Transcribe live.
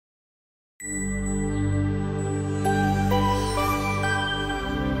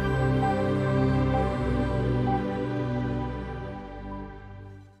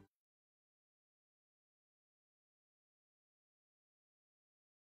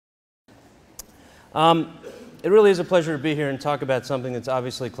It really is a pleasure to be here and talk about something that's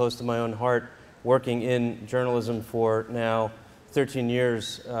obviously close to my own heart, working in journalism for now 13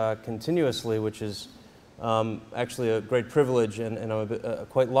 years continuously, which is actually a great privilege, and I'm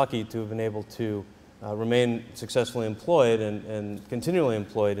quite lucky to have been able to remain successfully employed and continually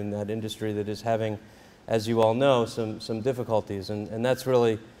employed in that industry that is having, as you all know, some difficulties. And that's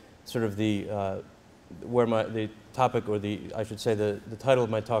really sort of the the topic, or I should say the title of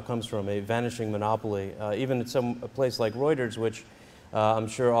my talk comes from, a vanishing monopoly. Even at a place like Reuters, which I'm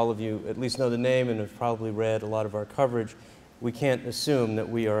sure all of you at least know the name and have probably read a lot of our coverage, we can't assume that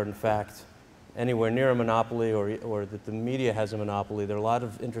we are in fact anywhere near a monopoly, or that the media has a monopoly. There are a lot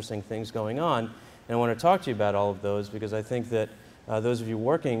of interesting things going on, and I want to talk to you about all of those because I think that those of you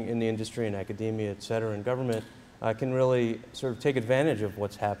working in the industry, in academia, et cetera, and government can really sort of take advantage of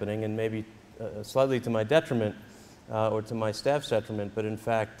what's happening, and maybe slightly to my detriment or to my staff's detriment, but in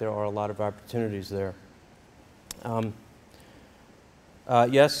fact there are a lot of opportunities there.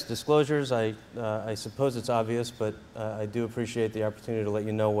 Yes, disclosures, I suppose it's obvious, but I do appreciate the opportunity to let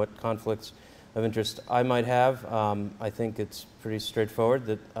you know what conflicts of interest I might have. I think it's pretty straightforward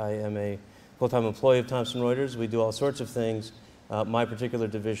that I am a full-time employee of Thomson Reuters. We do all sorts of things. My particular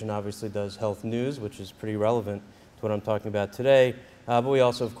division obviously does health news, which is pretty relevant to what I'm talking about today. But we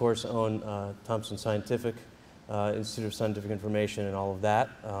also, of course, own Thomson Scientific, Institute of Scientific Information, and all of that.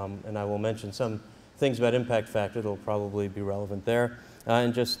 And I will mention some things about impact factor that will probably be relevant there.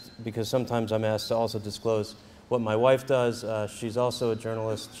 And just because sometimes I'm asked to also disclose what my wife does. She's also a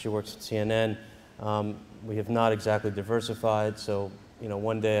journalist. She works at CNN. We have not exactly diversified, so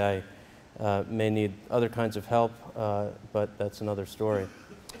one day I may need other kinds of help, but that's another story.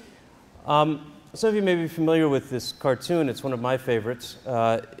 Some of you may be familiar with this cartoon. It's one of my favorites.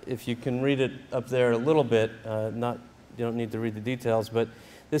 If you can read it up there a little bit, you don't need to read the details, but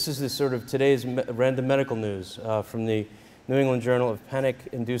this is this sort of today's random medical news from the New England Journal of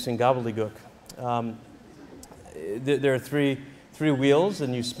Panic-Inducing Gobbledygook. There are three wheels,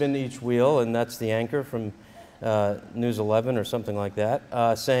 and you spin each wheel, and that's the anchor from News 11 or something like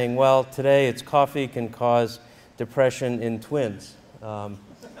that, saying, well, today it's coffee can cause depression in twins.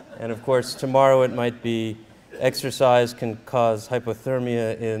 And of course, tomorrow it might be exercise can cause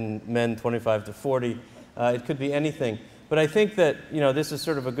hypothermia in men 25 to 40. It could be anything. But I think that this is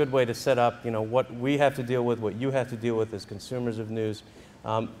sort of a good way to set up what we have to deal with, what you have to deal with as consumers of news.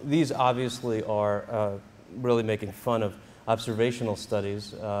 These obviously are really making fun of observational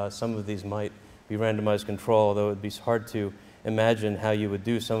studies. Some of these might be randomized control, although it would be hard to imagine how you would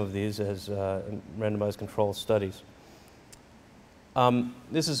do some of these as randomized control studies.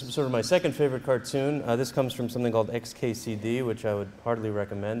 This is sort of my second favorite cartoon. This comes from something called XKCD, which I would heartily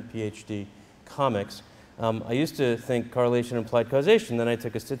recommend, PhD comics. I used to think correlation implied causation, then I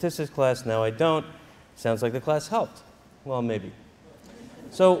took a statistics class, now I don't. Sounds like the class helped. Well, maybe.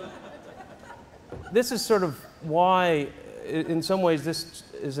 So this is sort of why, in some ways, this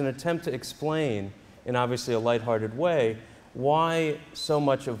is an attempt to explain, in obviously a lighthearted way, why so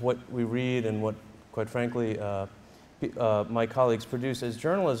much of what we read and what, quite frankly, my colleagues produce as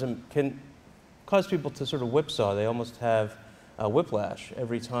journalism can cause people to sort of whipsaw. They almost have whiplash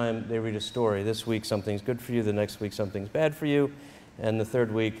every time they read a story. This week something's good for you, the next week something's bad for you, and the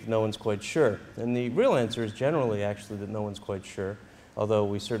third week no one's quite sure. And the real answer is generally actually that no one's quite sure, although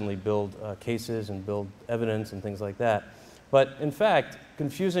we certainly build cases and build evidence and things like that. But in fact,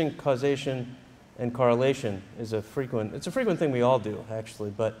 confusing causation and correlation is it's a frequent thing we all do actually,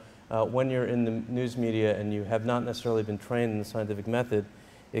 but when you're in the news media and you have not necessarily been trained in the scientific method,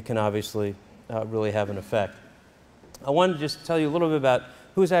 it can obviously really have an effect. I wanted to just tell you a little bit about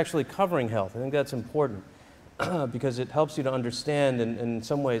who's actually covering health. I think that's important because it helps you to understand, and in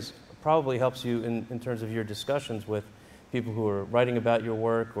some ways probably helps you in terms of your discussions with people who are writing about your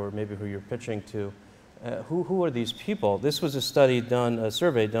work or maybe who you're pitching to. Who are these people? This was a study done, a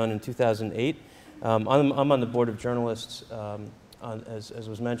survey done in 2008. I'm on the board of journalists, as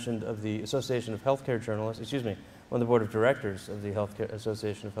was mentioned, of the Association of Healthcare Journalists. Excuse me, I'm on the board of directors of the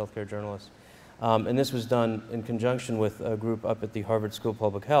Association of Healthcare Journalists. And this was done in conjunction with a group up at the Harvard School of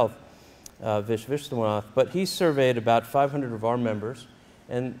Public Health, Vish Viswanath. But he surveyed about 500 of our members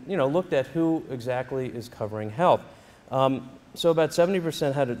and looked at who exactly is covering health. So about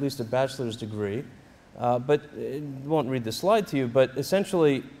 70% had at least a bachelor's degree. But I won't read the slide to you, but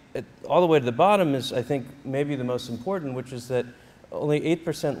essentially all the way to the bottom is, I think, maybe the most important, which is that only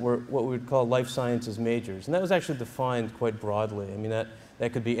 8% were what we would call life sciences majors. And that was actually defined quite broadly. I mean,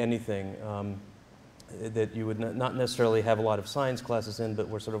 that could be anything that you would not necessarily have a lot of science classes in, but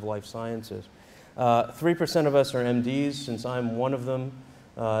were sort of life sciences. 3% of us are MDs, since I'm one of them.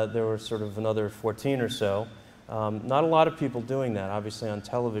 there were sort of another 14 or so. Not a lot of people doing that. Obviously on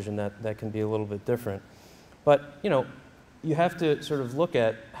television that can be a little bit different. But you have to sort of look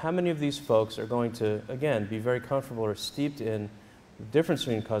at how many of these folks are going to, again, be very comfortable or steeped in the difference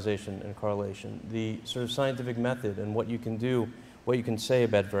between causation and correlation, the sort of scientific method and what you can do, what you can say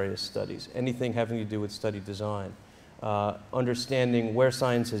about various studies, anything having to do with study design, understanding where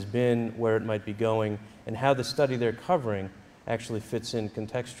science has been, where it might be going, and how the study they're covering actually fits in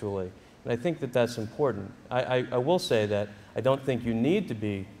contextually. And I think that that's important. I will say that I don't think you need to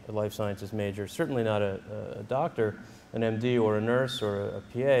be a life sciences major, certainly not a doctor, an MD or a nurse or a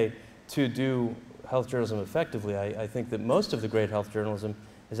PA, to do health journalism effectively. I think that most of the great health journalism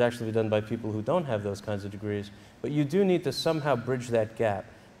is actually done by people who don't have those kinds of degrees. But you do need to somehow bridge that gap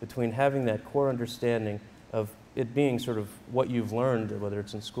between having that core understanding of it being sort of what you've learned, whether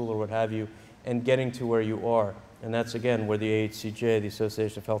it's in school or what have you, and getting to where you are. And that's, again, where the AHCJ, the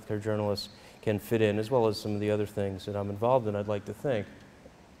Association of Healthcare Journalists, can fit in, as well as some of the other things that I'm involved in, I'd like to think.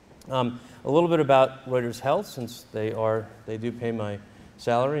 A little bit about Reuters Health, since they do pay my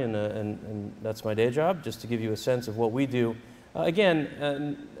salary, and that's my day job, just to give you a sense of what we do.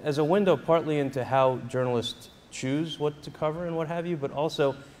 Again, as a window partly into how journalists choose what to cover and what have you, but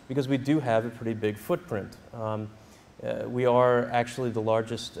also because we do have a pretty big footprint. We are actually the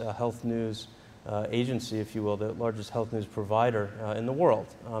largest health news agency, if you will, the largest health news provider in the world.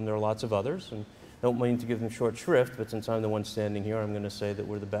 There are lots of others, and don't mean to give them short shrift, but since I'm the one standing here, I'm going to say that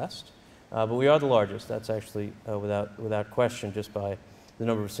we're the best. But we are the largest. That's actually without question, just by the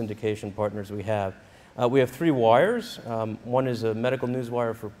number of syndication partners we have. We have 3 wires. One is a medical news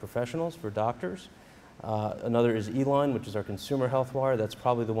wire for professionals, for doctors. Another is E-Line, which is our consumer health wire. That's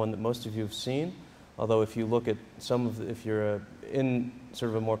probably the one that most of you have seen. Although if you look at some of if you're in sort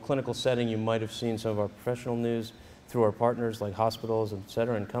of a more clinical setting, you might have seen some of our professional news through our partners like hospitals, et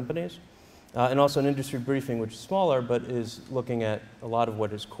cetera, and companies. And also an industry briefing, which is smaller, but is looking at a lot of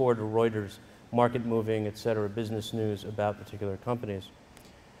what is core to Reuters, market moving, et cetera, business news about particular companies.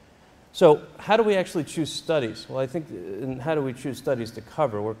 So how do we actually choose studies? Well, I think, and how do we choose studies to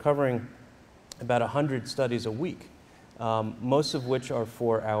cover? We're covering about 100 studies a week, most of which are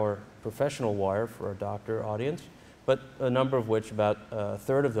for our professional wire, for our doctor audience, but a number of which, about a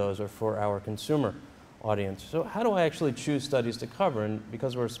third of those, are for our consumer audience. So how do I actually choose studies to cover? And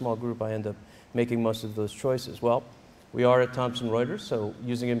because we're a small group, I end up making most of those choices. Well, we are at Thomson Reuters, so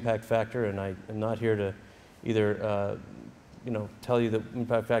using impact factor, and I am not here to either tell you that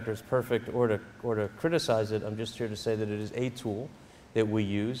impact factor is perfect or to criticize it. I'm just here to say that it is a tool that we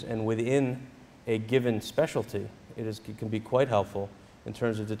use, and within a given specialty, it can be quite helpful in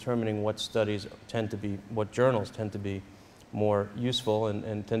terms of determining what studies tend to be, what journals tend to be more useful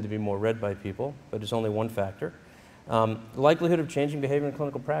and tend to be more read by people, but it's only one factor. The likelihood of changing behavior in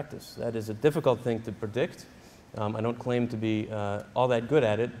clinical practice. That is a difficult thing to predict. I don't claim to be all that good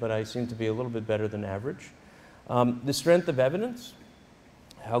at it, but I seem to be a little bit better than average. The strength of evidence.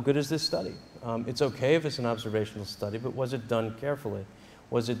 How good is this study? It's okay if it's an observational study, but was it done carefully?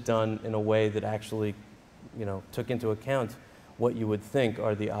 Was it done in a way that actually, took into account what you would think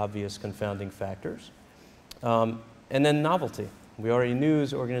are the obvious confounding factors? And then novelty. We are a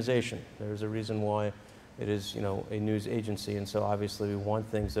news organization. There's a reason why it is, a news agency, and so obviously we want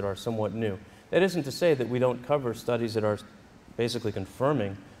things that are somewhat new. That isn't to say that we don't cover studies that are basically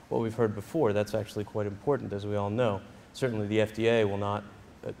confirming what we've heard before. That's actually quite important, as we all know. Certainly the FDA will not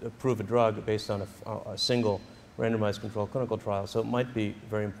approve a drug based on a single randomized controlled clinical trial, so it might be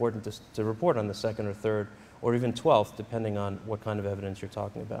very important to report on the 2nd or 3rd or even 12th, depending on what kind of evidence you're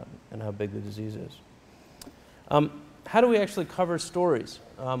talking about and how big the disease is. How do we actually cover stories?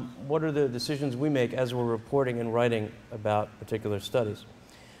 What are the decisions we make as we're reporting and writing about particular studies?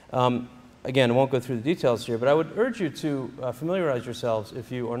 Again, I won't go through the details here, but I would urge you to familiarize yourselves,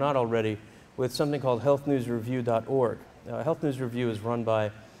 if you are not already, with something called healthnewsreview.org. Health News Review is run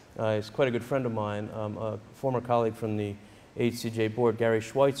by, he's quite a good friend of mine, a former colleague from the HCJ board, Gary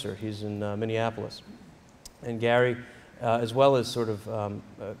Schweitzer. He's in Minneapolis. And Gary, as well as sort of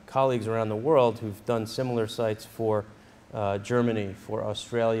colleagues around the world who've done similar sites for Germany, for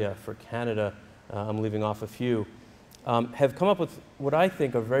Australia, for Canada, I'm leaving off a few, have come up with what I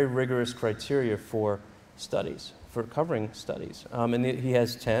think are very rigorous criteria for studies, for covering studies. And he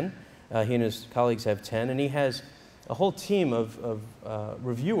has 10. He and his colleagues have 10. And he has a whole team of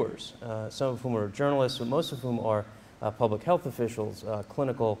reviewers, some of whom are journalists, but most of whom are public health officials,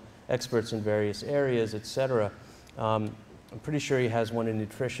 clinical experts in various areas, et cetera. I'm pretty sure he has one in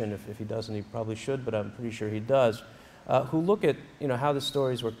nutrition. If he doesn't, he probably should, but I'm pretty sure he does, who look at how the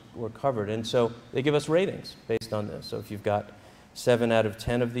stories were covered. And so they give us ratings based on this. So if you've got 7 out of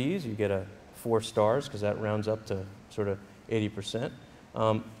 10 of these, you get 4 stars, because that rounds up to sort of 80%.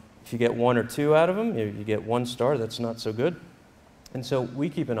 If you get 1 or 2 out of them, you get 1 star. That's not so good. And so we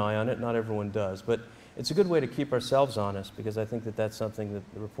keep an eye on it. Not everyone does. But it's a good way to keep ourselves honest, because I think that that's something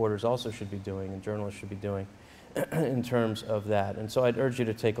that the reporters also should be doing and journalists should be doing in terms of that. And so I'd urge you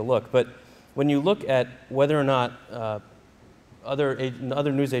to take a look. But when you look at whether or not other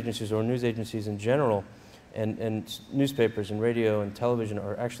news agencies or news agencies in general and newspapers and radio and television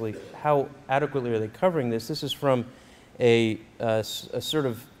are actually, how adequately are they covering this? This is from a sort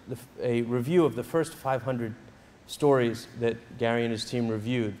of a review of the first 500 stories that Gary and his team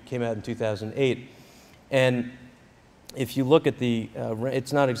reviewed. Came out in 2008. And if you look at the,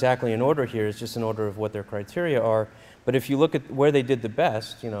 it's not exactly in order here, it's just in order of what their criteria are. But if you look at where they did the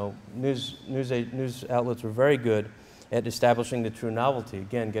best, you know, news outlets were very good at establishing the true novelty.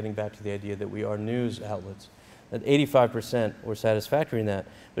 Again, getting back to the idea that we are news outlets. That 85% were satisfactory in that.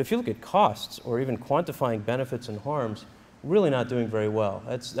 But if you look at costs or even quantifying benefits and harms, really not doing very well.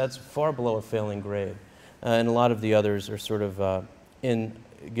 That's far below a failing grade. And a lot of the others are sort of in,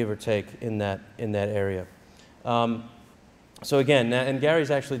 give or take, in that area. So again, and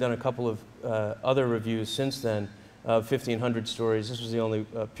Gary's actually done a couple of other reviews since then of 1,500 stories. This was the only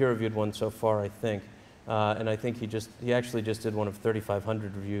peer-reviewed one so far, I think. And I think he actually just did one of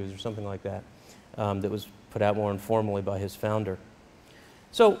 3,500 reviews or something like that that was put out more informally by his founder.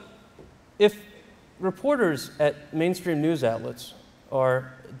 So if reporters at mainstream news outlets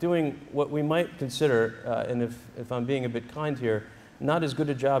are doing what we might consider, and if I'm being a bit kind here, not as good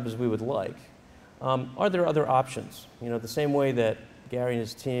a job as we would like, are there other options? You know, the same way that Gary and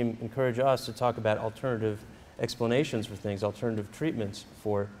his team encourage us to talk about alternative explanations for things, alternative treatments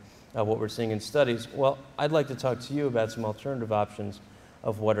for what we're seeing in studies. Well, I'd like to talk to you about some alternative options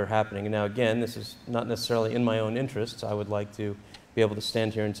of what are happening. And now again, this is not necessarily in my own interests. I would like to be able to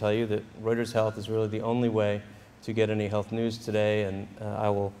stand here and tell you that Reuters Health is really the only way to get any health news today, and I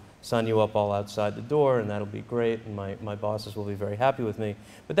will sign you up all outside the door, and that'll be great, and my bosses will be very happy with me.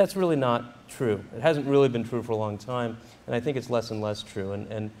 But that's really not true. It hasn't really been true for a long time, and I think it's less and less true.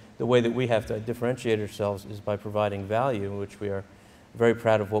 And the way that we have to differentiate ourselves is by providing value, in which we are very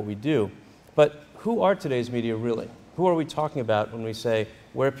proud of what we do. But who are today's media really? Who are we talking about when we say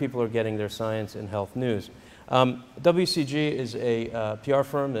where people are getting their science and health news? WCG is a PR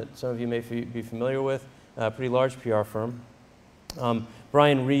firm that some of you may be familiar with, a pretty large PR firm.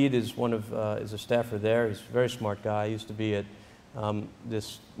 Brian Reed is is a staffer there. He's a very smart guy. He used to be at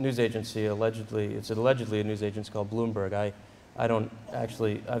this news agency, it's allegedly a news agency called Bloomberg. I don't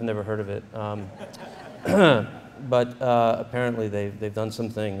actually, I've never heard of it. But apparently they've done some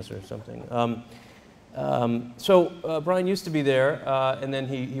things or something. So Brian used to be there, and then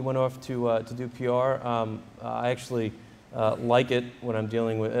he went off to do PR. I actually like it when I'm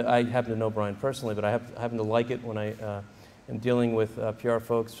dealing with, I happen to know Brian personally, but I happen to like it when I am dealing with PR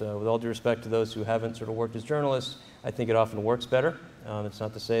folks. With all due respect to those who haven't sort of worked as journalists, I think it often works better. It's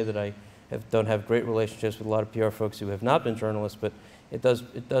not to say that I don't have great relationships with a lot of PR folks who have not been journalists, but it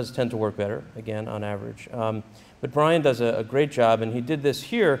does tend to work better, again, on average. But Brian does a great job, and he did this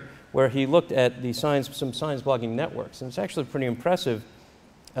here where he looked at some science blogging networks, and it's actually pretty impressive.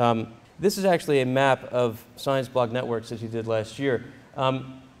 This is actually a map of science blog networks that he did last year.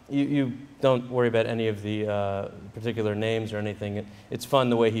 You don't worry about any of the particular names or anything. It's fun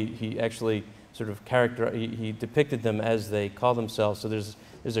the way he actually sort of he depicted them as they call themselves. So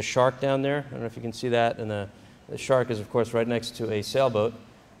there's a shark down there. I don't know if you can see that, and the shark is, of course, right next to a sailboat.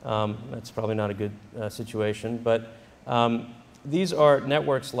 That's probably not a good situation, but these are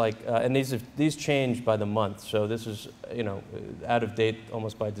networks like, and these change by the month, so this is, you know, out of date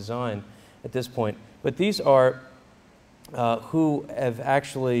almost by design at this point. But these are who have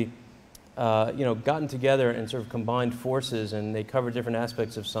actually, you know, gotten together and sort of combined forces, and they cover different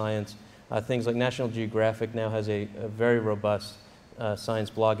aspects of science. Things like National Geographic now has a very robust science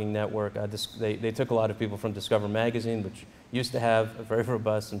blogging network. They took a lot of people from Discover Magazine, which used to have a very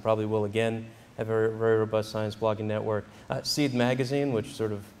robust and probably will again have a very robust science blogging network. Seed Magazine, which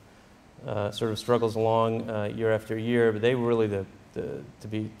sort of struggles along year after year, but they were really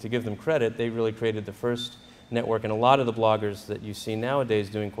to give them credit, they really created the first network, and a lot of the bloggers that you see nowadays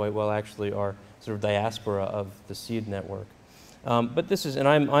doing quite well actually are sort of diaspora of the Seed network. But this is, and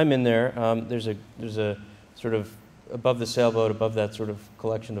I'm in there. There's a sort of above the sailboat, above that sort of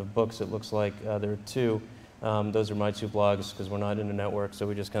collection of books, it looks like there are two. Those are my two blogs because we're not in a network, so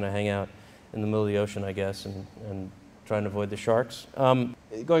we just kind of hang out in the middle of the ocean, I guess, and try and avoid the sharks.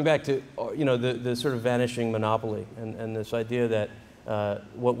 Going back to, you know, the sort of vanishing monopoly and this idea that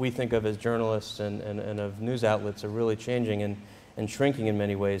what we think of as journalists and of news outlets are really changing. and shrinking in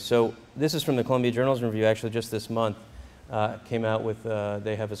many ways. So this is from the Columbia Journalism Review, actually just this month. Came out with,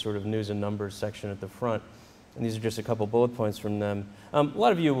 they have a sort of news and numbers section at the front. And these are just a couple bullet points from them. A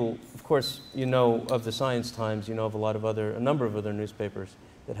lot of you will, of course, you know of the Science Times, you know of a number of other newspapers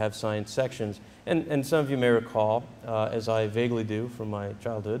that have science sections. And some of you may recall, as I vaguely do from my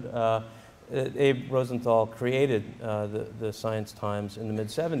childhood, Abe Rosenthal created the Science Times in the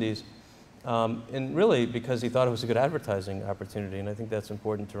mid-'70s, and really because he thought it was a good advertising opportunity, and I think that's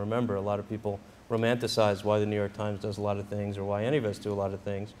important to remember. A lot of people romanticize why the New York Times does a lot of things or why any of us do a lot of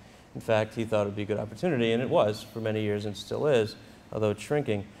things. In fact, he thought it would be a good opportunity, and it was for many years and still is, although it's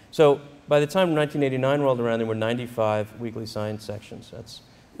shrinking. So by the time 1989 rolled around, there were 95 weekly science sections.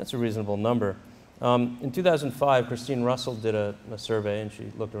 That's a reasonable number. In 2005, Christine Russell did a survey, and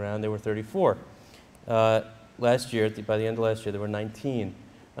she looked around. There were 34. Last year, by the end of last year, there were 19.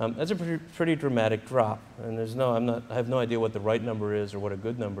 That's a pretty dramatic drop, and I have no idea what the right number is or what a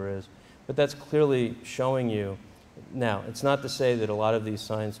good number is, but that's clearly showing you. Now, it's not to say that a lot of these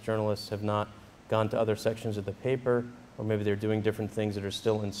science journalists have not gone to other sections of the paper, or maybe they're doing different things that are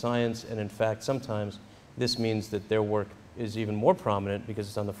still in science, and in fact, sometimes this means that their work is even more prominent because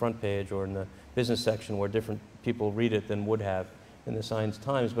it's on the front page or in the business section where different people read it than would have in the Science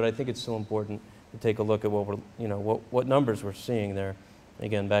Times. But I think it's still important to take a look at what numbers we're seeing there.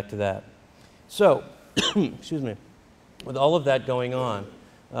 Again, back to that. So, excuse me, with all of that going on,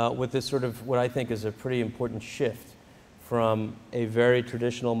 with this sort of what I think is a pretty important shift from a very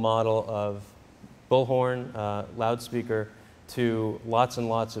traditional model of bullhorn, loudspeaker, to lots and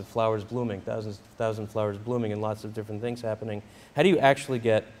lots of flowers blooming, thousand flowers blooming and lots of different things happening. How do you actually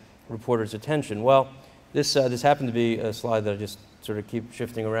get reporters' attention? Well, this happened to be a slide that I just sort of keep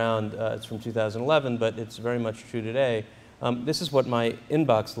shifting around. It's from 2011, but it's very much true today. This is what my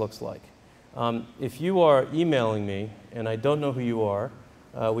inbox looks like. If you are emailing me, and I don't know who you are,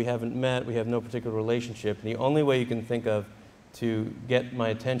 we haven't met, we have no particular relationship, and the only way you can think of to get my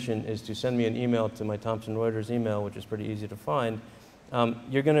attention is to send me an email to my Thomson Reuters email, which is pretty easy to find.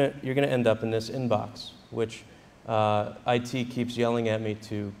 You're gonna end up in this inbox, which IT keeps yelling at me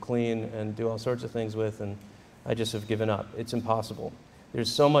to clean and do all sorts of things with, and I just have given up. It's impossible.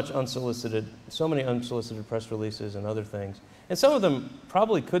 There's so many unsolicited press releases and other things, and some of them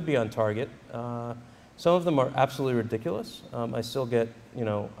probably could be on target. Some of them are absolutely ridiculous. I still get,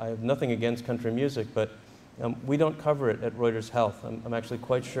 I have nothing against country music, but we don't cover it at Reuters Health. I'm actually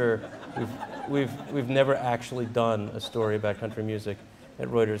quite sure we've never actually done a story about country music at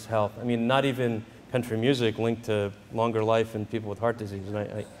Reuters Health. I mean, not even country music linked to longer life in people with heart disease. And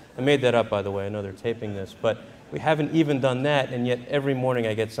I made that up, by the way. I know they're taping this, but we haven't even done that. And yet every morning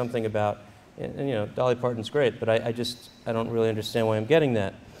I get something about, and Dolly Parton's great, but I don't really understand why I'm getting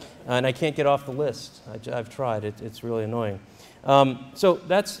that. And I can't get off the list. I've tried. It's really annoying. So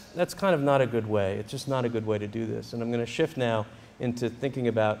that's kind of not a good way. It's just not a good way to do this. And I'm going to shift now into thinking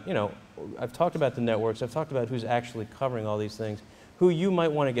about, I've talked about the networks. I've talked about who's actually covering all these things, who you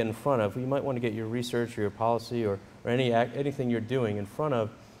might want to get in front of, who you might want to get your research or your policy or anything you're doing in front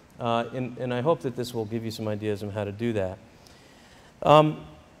of. And I hope that this will give you some ideas on how to do that.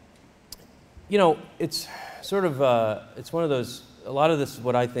 It's sort of, it's one of those, a lot of this,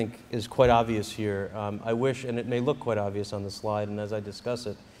 what I think is quite obvious here. I wish, and it may look quite obvious on the slide and as I discuss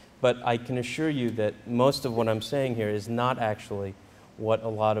it, but I can assure you that most of what I'm saying here is not actually what a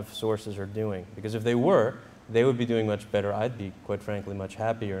lot of sources are doing. Because if they were, they would be doing much better. I'd be, quite frankly, much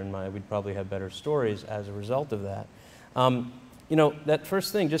happier, and we'd probably have better stories as a result of that. That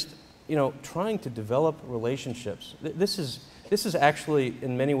first thing, just trying to develop relationships. This has actually,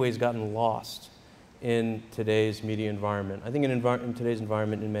 in many ways, gotten lost in today's media environment. I think in today's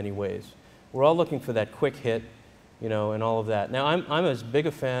environment in many ways. We're all looking for that quick hit, and all of that. Now, I'm as big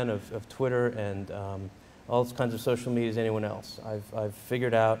a fan of Twitter and all kinds of social media as anyone else. I've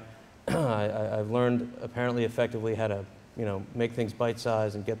figured out, I've learned apparently effectively how to, make things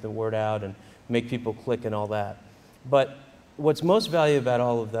bite-sized and get the word out and make people click and all that. But what's most valuable about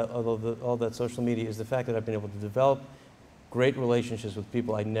all that social media is the fact that I've been able to develop great relationships with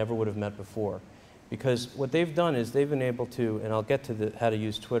people I never would have met before. Because what they've done is they've been able to, and I'll get to how to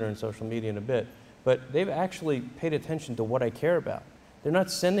use Twitter and social media in a bit, but they've actually paid attention to what I care about. They're not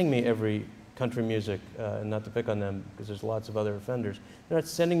sending me every country music, and not to pick on them because there's lots of other offenders, they're not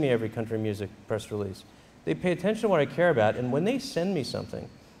sending me every country music press release. They pay attention to what I care about, and when they send me something,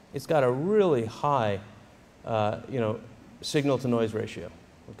 it's got a really high signal-to-noise ratio,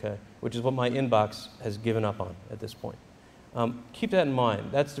 okay, which is what my inbox has given up on at this point. Keep that in mind.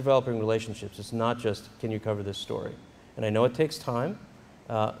 That's developing relationships. It's not just, can you cover this story? And I know it takes time.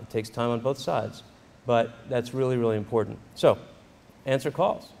 It takes time on both sides. But that's really, really important. So answer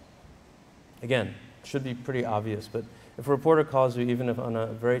calls. Again, should be pretty obvious, but if a reporter calls you, even if on a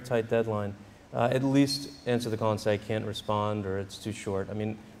very tight deadline, at least answer the call and say, I can't respond, or it's too short. I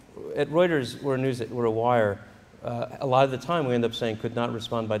mean, at Reuters, we're a wire. A lot of the time we end up saying could not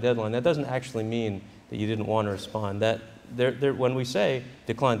respond by deadline. That doesn't actually mean that you didn't want to respond. When we say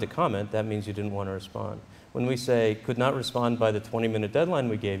decline to comment, that means you didn't want to respond. When we say could not respond by the 20-minute deadline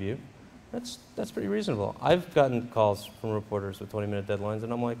we gave you, that's pretty reasonable. I've gotten calls from reporters with 20-minute deadlines,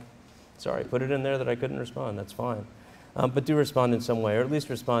 and I'm like, sorry, put it in there that I couldn't respond. That's fine. But do respond in some way, or at least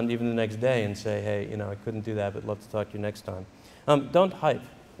respond even the next day and say, hey, I couldn't do that, but love to talk to you next time. Don't hype.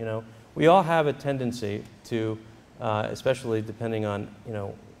 We all have a tendency to, especially depending on,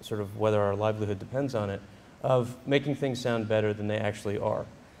 sort of whether our livelihood depends on it, of making things sound better than they actually are.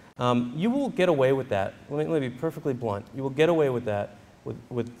 You will get away with that. Let me be perfectly blunt. You will get away with that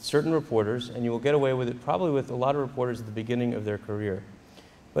with certain reporters, and you will get away with it probably with a lot of reporters at the beginning of their career.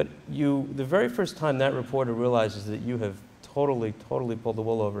 But the very first time that reporter realizes that you have totally pulled the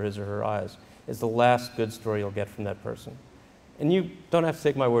wool over his or her eyes is the last good story you'll get from that person. And you don't have to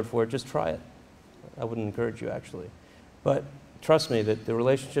take my word for it, just try it. I wouldn't encourage you, actually. But trust me that the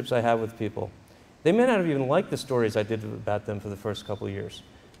relationships I have with people, they may not have even liked the stories I did about them for the first couple of years.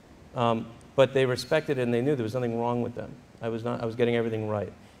 But they respected it and they knew there was nothing wrong with them. I was getting everything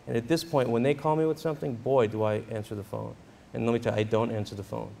right. And at this point, when they call me with something, boy, do I answer the phone. And let me tell you, I don't answer the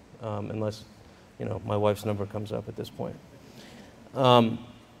phone unless, my wife's number comes up at this point.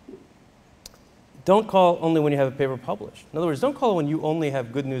 Don't call only when you have a paper published. In other words, don't call when you only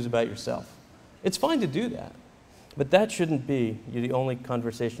have good news about yourself. It's fine to do that, but that shouldn't be the only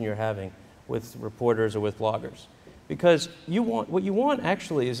conversation you're having with reporters or with bloggers. Because what you want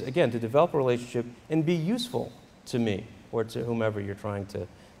actually is, again, to develop a relationship and be useful to me or to whomever you're trying to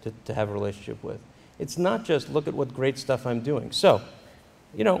have a relationship with. It's not just look at what great stuff I'm doing. So,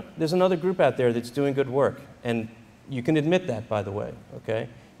 there's another group out there that's doing good work, and you can admit that, by the way, okay?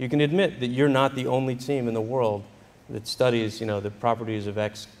 You can admit that you're not the only team in the world that studies, the properties of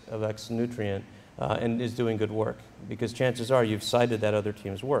X nutrient and is doing good work, because chances are you've cited that other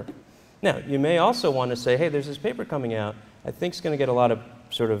team's work. Now, you may also want to say, hey, there's this paper coming out I think it's going to get a lot of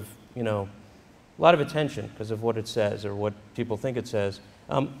sort of, a lot of attention because of what it says or what people think it says.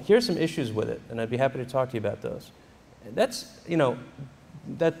 Here's some issues with it, and I'd be happy to talk to you about those. That's,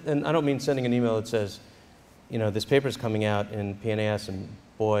 and I don't mean sending an email that says, this paper's coming out in PNAS and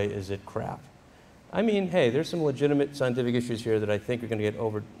boy, is it crap. I mean, hey, there's some legitimate scientific issues here that I think are going to get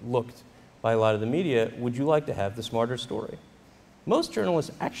overlooked by a lot of the media. Would you like to have the smarter story? Most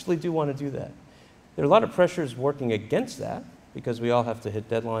journalists actually do want to do that. There are a lot of pressures working against that because we all have to hit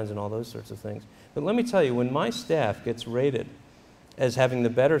deadlines and all those sorts of things. But let me tell you, when my staff gets rated as having the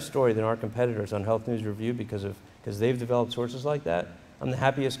better story than our competitors on Health News Review because they've developed sources like that, I'm the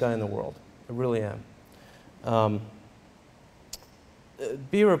happiest guy in the world. I really am.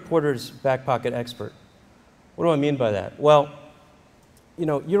 Be a reporter's back pocket expert. What do I mean by that? Well,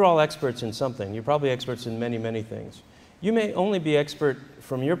 you're all experts in something. You're probably experts in many, many things. You may only be expert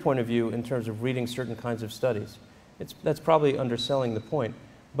from your point of view in terms of reading certain kinds of studies. That's probably underselling the point.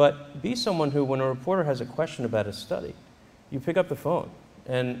 But be someone who, when a reporter has a question about a study, you pick up the phone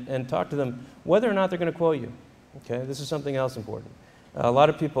and talk to them whether or not they're going to quote you. Okay, this is something else important. A lot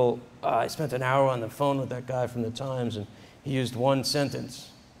of people, I spent an hour on the phone with that guy from the Times and he used one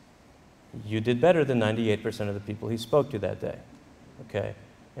sentence. You did better than 98% of the people he spoke to that day. Okay,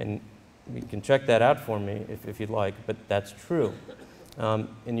 and you can check that out for me if you'd like, but that's true.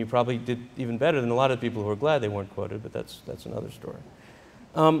 And you probably did even better than a lot of people who are glad they weren't quoted, but that's another story.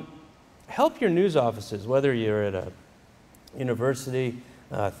 Help your news offices, whether you're at a university,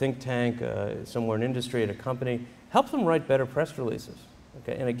 a think tank, somewhere in industry, at a company, help them write better press releases.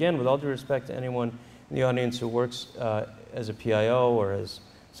 Okay? And again, with all due respect to anyone in the audience who works as a PIO or as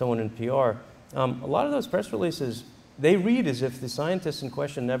someone in PR, a lot of those press releases, they read as if the scientist in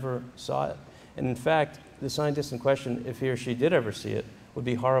question never saw it. And in fact, the scientist in question, if he or she did ever see it, would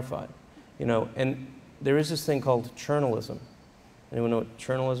be horrified. And there is this thing called journalism. Anyone know what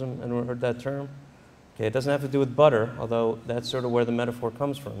journalism? Anyone heard that term? Okay, it doesn't have to do with butter, although that's sort of where the metaphor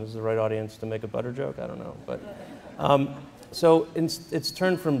comes from. This is the right audience to make a butter joke? I don't know. But, so it's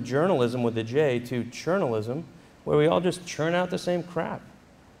turned from journalism with a J to churnalism, where we all just churn out the same crap.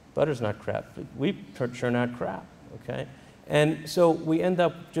 Butter's not crap. We churn out crap. Okay? And so we end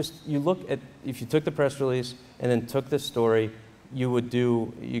up you look at, if you took the press release and then took this story,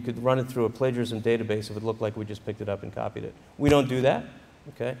 you could run it through a plagiarism database if it looked like we just picked it up and copied it. We don't do that,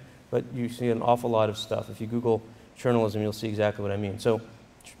 okay? But you see an awful lot of stuff. If you Google journalism, you'll see exactly what I mean. So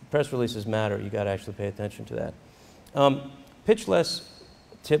press releases matter. You got to actually pay attention to that. pitch less,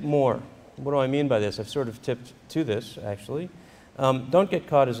 tip more. What do I mean by this? I've sort of tipped to this, actually. Don't Get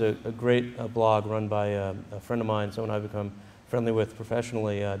Caught is a great blog run by a friend of mine, someone I've become friendly with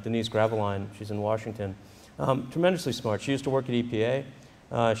professionally, Denise Graveline. She's in Washington. Tremendously smart. She used to work at EPA.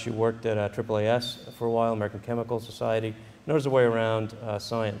 She worked at AAAS for a while, American Chemical Society. Knows her way around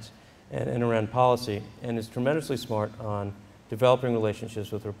science and around policy, and is tremendously smart on developing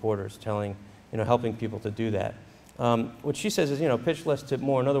relationships with reporters, helping people to do that. What she says is, pitch less, tip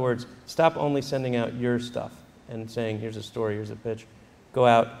more. In other words, stop only sending out your stuff and saying, here's a story, here's a pitch. Go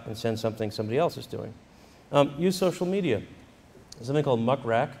out and send something somebody else is doing. Use social media. There's something called Muck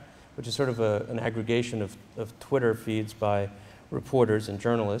Rack, which is sort of an aggregation of Twitter feeds by reporters and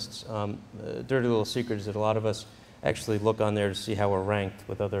journalists. The dirty little secret is that a lot of us actually look on there to see how we're ranked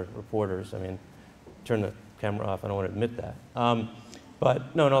with other reporters. I mean, turn the camera off, I don't want to admit that.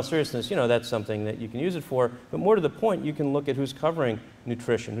 But no, in all seriousness, that's something that you can use it for. But more to the point, you can look at who's covering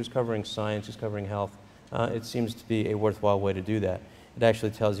nutrition, who's covering science, who's covering health. It seems to be a worthwhile way to do that. It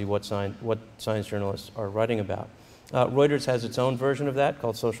actually tells you what science journalists are writing about. Reuters has its own version of that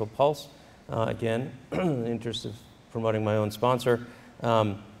called Social Pulse. Again, in the interest of promoting my own sponsor,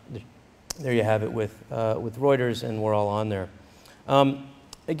 there you have it with Reuters, and we're all on there.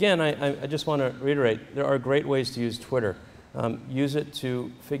 Again, I just want to reiterate, there are great ways to use Twitter. Use it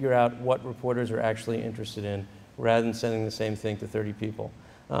to figure out what reporters are actually interested in, rather than sending the same thing to 30 people.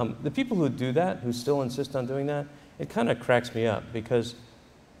 The people who do that, who still insist on doing that, it kind of cracks me up, because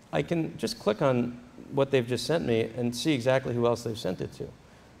I can just click on what they've just sent me and see exactly who else they've sent it to.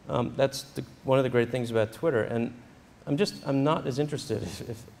 That's one of the great things about Twitter, and I'm not as interested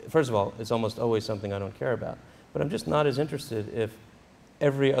first of all, it's almost always something I don't care about, but I'm just not as interested if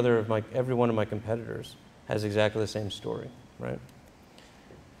every one of my competitors has exactly the same story, right?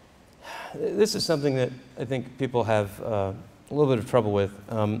 This is something that I think people have a little bit of trouble with.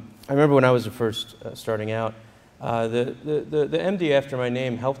 I remember when I was first starting out, the MD after my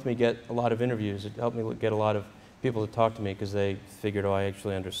name helped me get a lot of interviews. It helped me get a lot of people to talk to me because they figured, I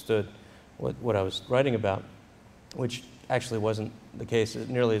actually understood what I was writing about, which actually wasn't the case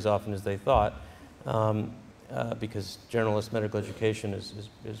nearly as often as they thought, because generalist medical education is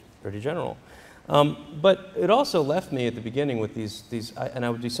pretty general. But it also left me at the beginning with and I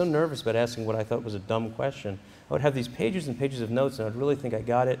would be so nervous about asking what I thought was a dumb question. I would have these pages and pages of notes, and I would really think I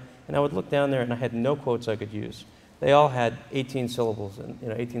got it, and I would look down there, and I had no quotes I could use. They all had 18 syllables, and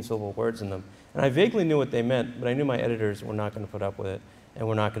 18-syllable words in them. And I vaguely knew what they meant, but I knew my editors were not going to put up with it, and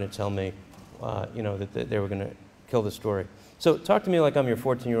were not going to tell me, that they were going to kill the story. So talk to me like I'm your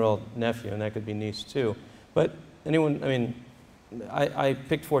 14-year-old nephew, and that could be niece too. But I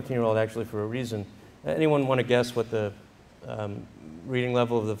picked 14-year-old actually for a reason. Anyone want to guess what the reading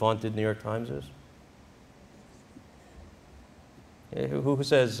level of the vaunted New York Times is? Who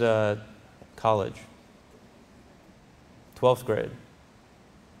says college? 12th grade?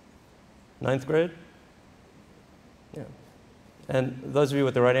 9th grade? Yeah. And those of you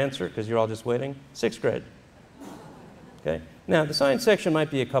with the right answer, because you're all just waiting, 6th grade. Okay. Now, the science section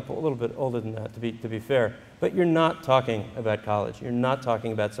might be a little bit older than that, to be fair, but you're not talking about college. You're not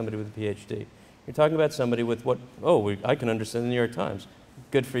talking about somebody with a PhD. You're talking about somebody with I can understand the New York Times.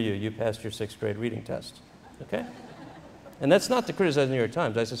 Good for you. You passed your 6th grade reading test. Okay? And that's not to criticize the New York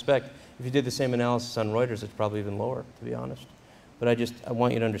Times. I suspect if you did the same analysis on Reuters, it's probably even lower, to be honest. But I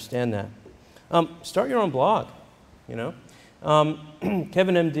want you to understand that. Start your own blog,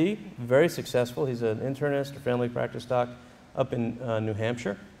 Kevin MD, very successful. He's an internist, a family practice doc up in New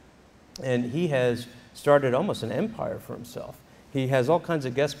Hampshire. And he has started almost an empire for himself. He has all kinds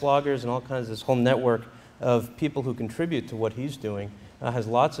of guest bloggers and all kinds of this whole network of people who contribute to what he's doing. Has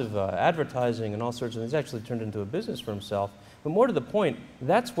lots of advertising and all sorts of things. He's actually turned into a business for himself. But more to the point,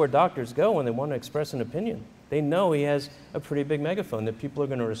 that's where doctors go when they want to express an opinion. They know he has a pretty big megaphone, that people are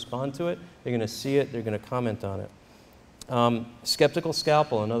going to respond to it, they're going to see it, they're going to comment on it. Skeptical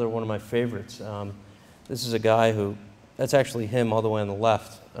Scalpel, another one of my favorites. This is a guy that's actually him all the way on the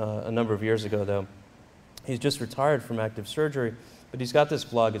left, a number of years ago though. He's just retired from active surgery, but he's got this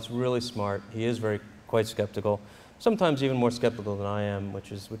blog. It's really smart. He is quite skeptical, sometimes even more skeptical than I am,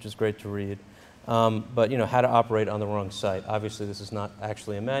 which is great to read. But how to operate on the wrong site. Obviously, this is not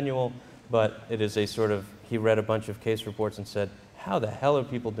actually a manual, but it is a sort of, he read a bunch of case reports and said, how the hell are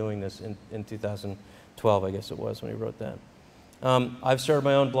people doing this in 2012, I guess it was, when he wrote that. I've started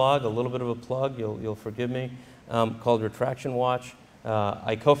my own blog, a little bit of a plug, you'll forgive me, called Retraction Watch.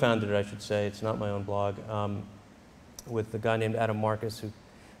 I co-founded it, I should say. It's not my own blog, with a guy named Adam Marcus, who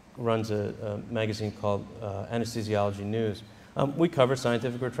runs a magazine called Anesthesiology News. We cover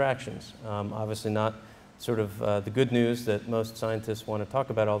scientific retractions. Obviously not sort of the good news that most scientists want to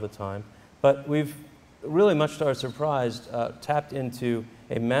talk about all the time. But we've really, much to our surprise, tapped into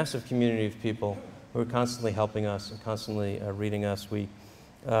a massive community of people who are constantly helping us and constantly reading us.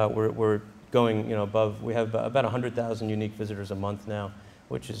 We're going above, we have about 100,000 unique visitors a month now,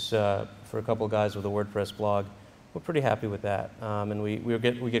 which is, for a couple of guys with a WordPress blog, we're pretty happy with that. And we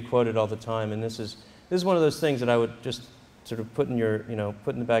get quoted all the time, and this is one of those things that I would just sort of put in your,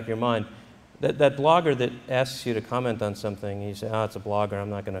 put in the back of your mind. That blogger that asks you to comment on something, you say, oh, it's a blogger, I'm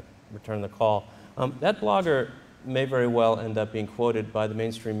not going to return the call. That blogger may very well end up being quoted by the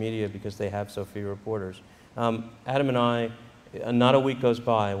mainstream media because they have so few reporters. Adam and I, not a week goes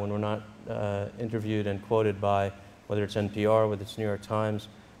by when we're not interviewed and quoted by, whether it's NPR, whether it's New York Times,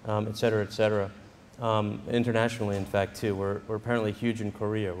 et cetera, et cetera. Internationally, in fact, too. We're apparently huge in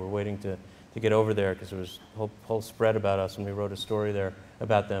Korea. We're waiting to get over there because there was a whole spread about us, and we wrote a story there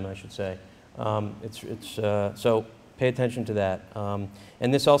about them, I should say. So pay attention to that.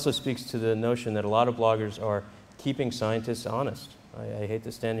 And this also speaks to the notion that a lot of bloggers are keeping scientists honest. I hate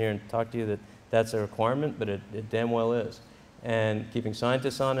to stand here and talk to you that that's a requirement, but it damn well is. And keeping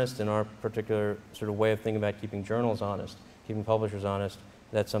scientists honest, and our particular sort of way of thinking about keeping journals honest, keeping publishers honest,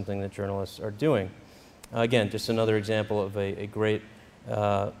 that's something that journalists are doing. Again, just another example of a great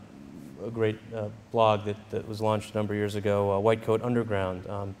blog that was launched a number of years ago, White Coat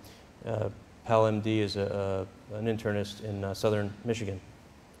Underground. Pal MD is an internist in southern Michigan.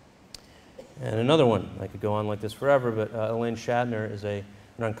 And another one, I could go on like this forever, but Elaine Shatner is an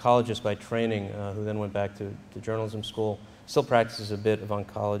oncologist by training who then went back to journalism school, still practices a bit of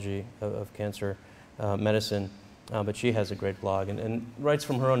oncology, of cancer medicine, but she has a great blog and writes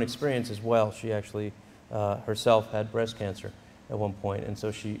from her own experience as well. She actually herself had breast cancer at one point, and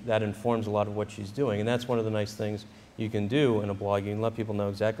so that informs a lot of what she's doing. And that's one of the nice things you can do in a blog. You can let people know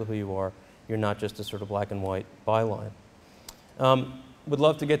exactly who you are. You're not just a sort of black and white byline. Would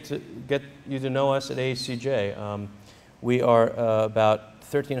love to get you to know us at ACJ. We are about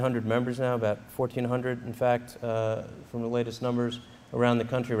 1,300 members now, about 1,400 in fact, from the latest numbers around the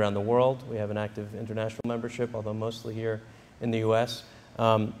country, around the world. We have an active international membership, although mostly here in the US.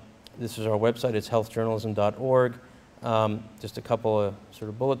 This is our website, it's healthjournalism.org. Just a couple of sort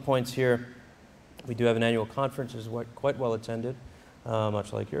of bullet points here. We do have an annual conference, which is quite well attended,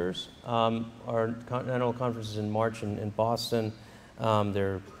 much like yours. Our annual conference is in March in Boston.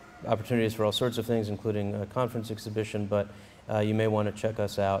 There are opportunities for all sorts of things, including a conference exhibition, but you may want to check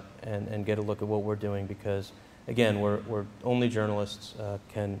us out and get a look at what we're doing because, again, we're only journalists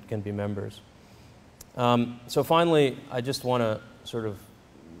can be members. So finally, I just want to sort of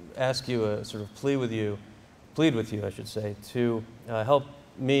ask you, sort of plead with you, I should say, to help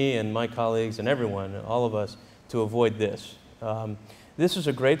me and my colleagues and everyone, all of us, to avoid this. This is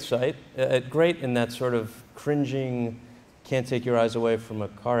a great site, great in that sort of cringing, can't take your eyes away from a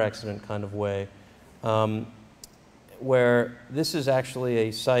car accident kind of way, where this is actually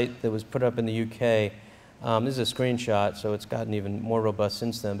a site that was put up in the UK. This is a screenshot, so it's gotten even more robust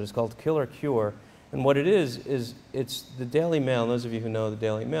since then, but it's called Kill or Cure. And what it is it's the Daily Mail. Those of you who know the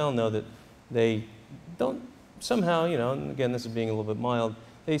Daily Mail know that they don't somehow, and again, this is being a little bit mild,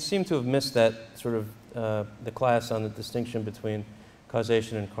 they seem to have missed that sort of the class on the distinction between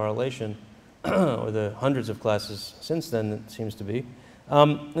causation and correlation, or the hundreds of classes since then, it seems to be.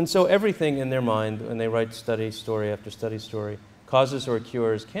 And so everything in their mind, when they write study story after study story, causes or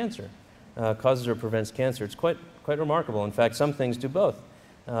cures cancer, causes or prevents cancer. It's quite remarkable. In fact, some things do both.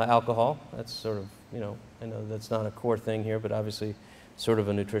 Alcohol, that's sort of, I know that's not a core thing here, but obviously sort of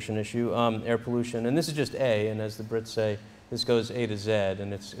a nutrition issue. Air pollution, and this is just A, and as the Brits say, this goes A to Z,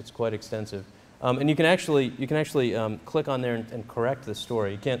 and it's quite extensive. And you can actually click on there and correct the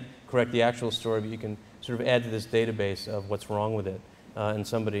story. You can't correct the actual story, but you can sort of add to this database of what's wrong with it. And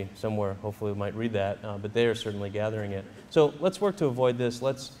somebody somewhere hopefully might read that, but they are certainly gathering it. So let's work to avoid this.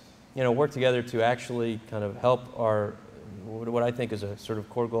 Let's work together to actually kind of help our, what I think is a sort of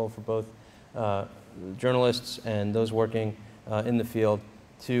core goal for both journalists and those working in the field,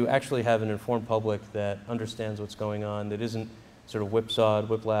 to actually have an informed public that understands what's going on, that isn't sort of whipsawed,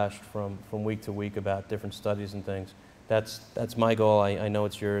 whiplashed from week to week about different studies and things. That's my goal. I know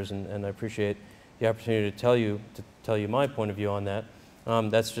it's yours, and I appreciate the opportunity to tell you my point of view on that.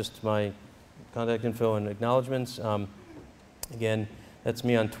 That's just my contact info and acknowledgments. Again, that's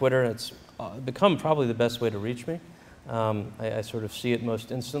me on Twitter. It's become probably the best way to reach me. I sort of see it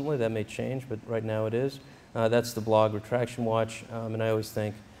most instantly. That may change, but right now it is. That's the blog Retraction Watch, and I always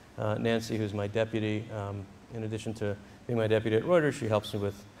thank Nancy, who's my deputy. In addition to being my deputy at Reuters, she helps me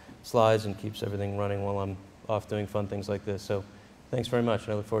with slides and keeps everything running while I'm off doing fun things like this. So thanks very much,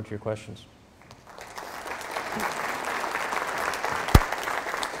 and I look forward to your questions.